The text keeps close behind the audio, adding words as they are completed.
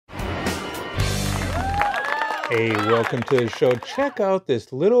Hey, welcome to the show. Check out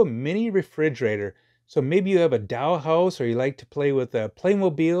this little mini refrigerator. So maybe you have a dollhouse or you like to play with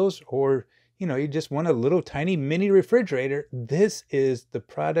Playmobiles or you just want a little tiny mini refrigerator. This is the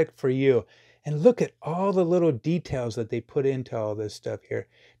product for you. And look at all the little details that they put into all this stuff here.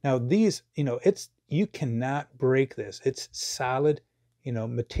 Now these, you cannot break this. It's solid,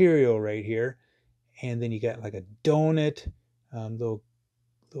 material right here. And then you got like a donut, little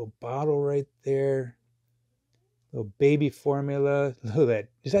bottle right there. Little baby formula. Look at that.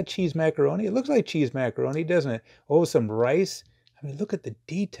 Is that cheese macaroni? It looks like cheese macaroni, doesn't it? Oh, some rice. I mean, look at the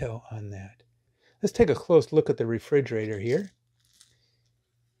detail on that. Let's take a close look at the refrigerator here.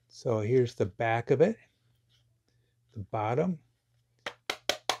 So here's the back of it. The bottom.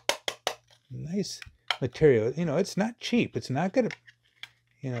 Nice material. It's not cheap. It's not going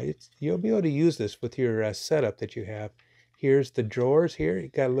to, you'll be able to use this with your setup that you have. Here's the drawers here. You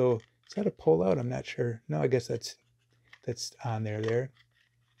got a little, is that a pull out? I'm not sure. No, I guess that's on there.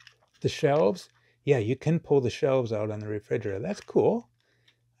 The shelves, yeah, you can pull the shelves out on the refrigerator. That's cool.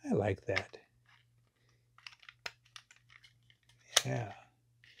 I like that. Yeah.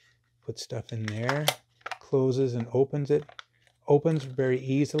 Put stuff in there. Closes and opens it. Opens very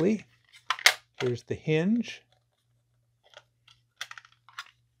easily. Here's the hinge.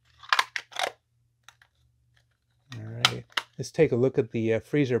 All right. Let's take a look at the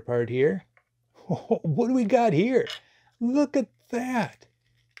freezer part here. Oh, what do we got here? Look at that.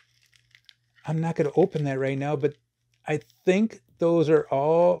 I'm not going to open that right now, but I think those are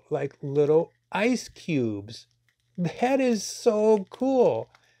all like little ice cubes. That is so cool.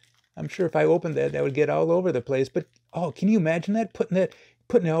 I'm sure if I opened that, that would get all over the place. But, oh, can you imagine that?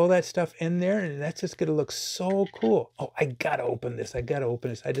 Putting all that stuff in there, and that's just going to look so cool. Oh, I got to open this. I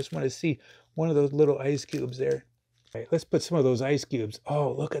just want to see one of those little ice cubes there. All right, let's put some of those ice cubes.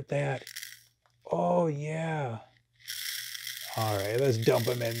 Oh, look at that. Oh, yeah. All right, let's dump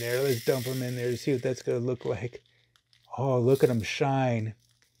them in there. Let's dump them in there to see what that's going to look like. Oh, look at them shine.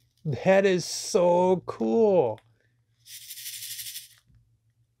 That is so cool.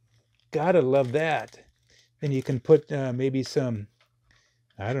 Gotta love that. Then you can put maybe some,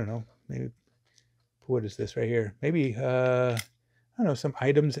 I don't know, maybe, what is this right here? Maybe, I don't know, some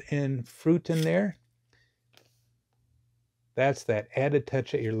items in fruit in there. That's that added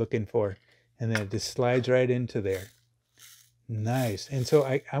touch that you're looking for. And then it just slides right into there. Nice. And so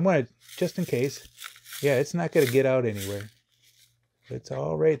I want to, just in case, yeah, it's not going to get out anywhere. It's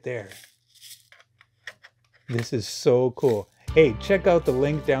all right there. This is so cool. Hey, check out the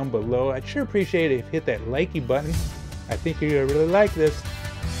link down below. I'd sure appreciate it if you hit that likey button. I think you're going to really like this.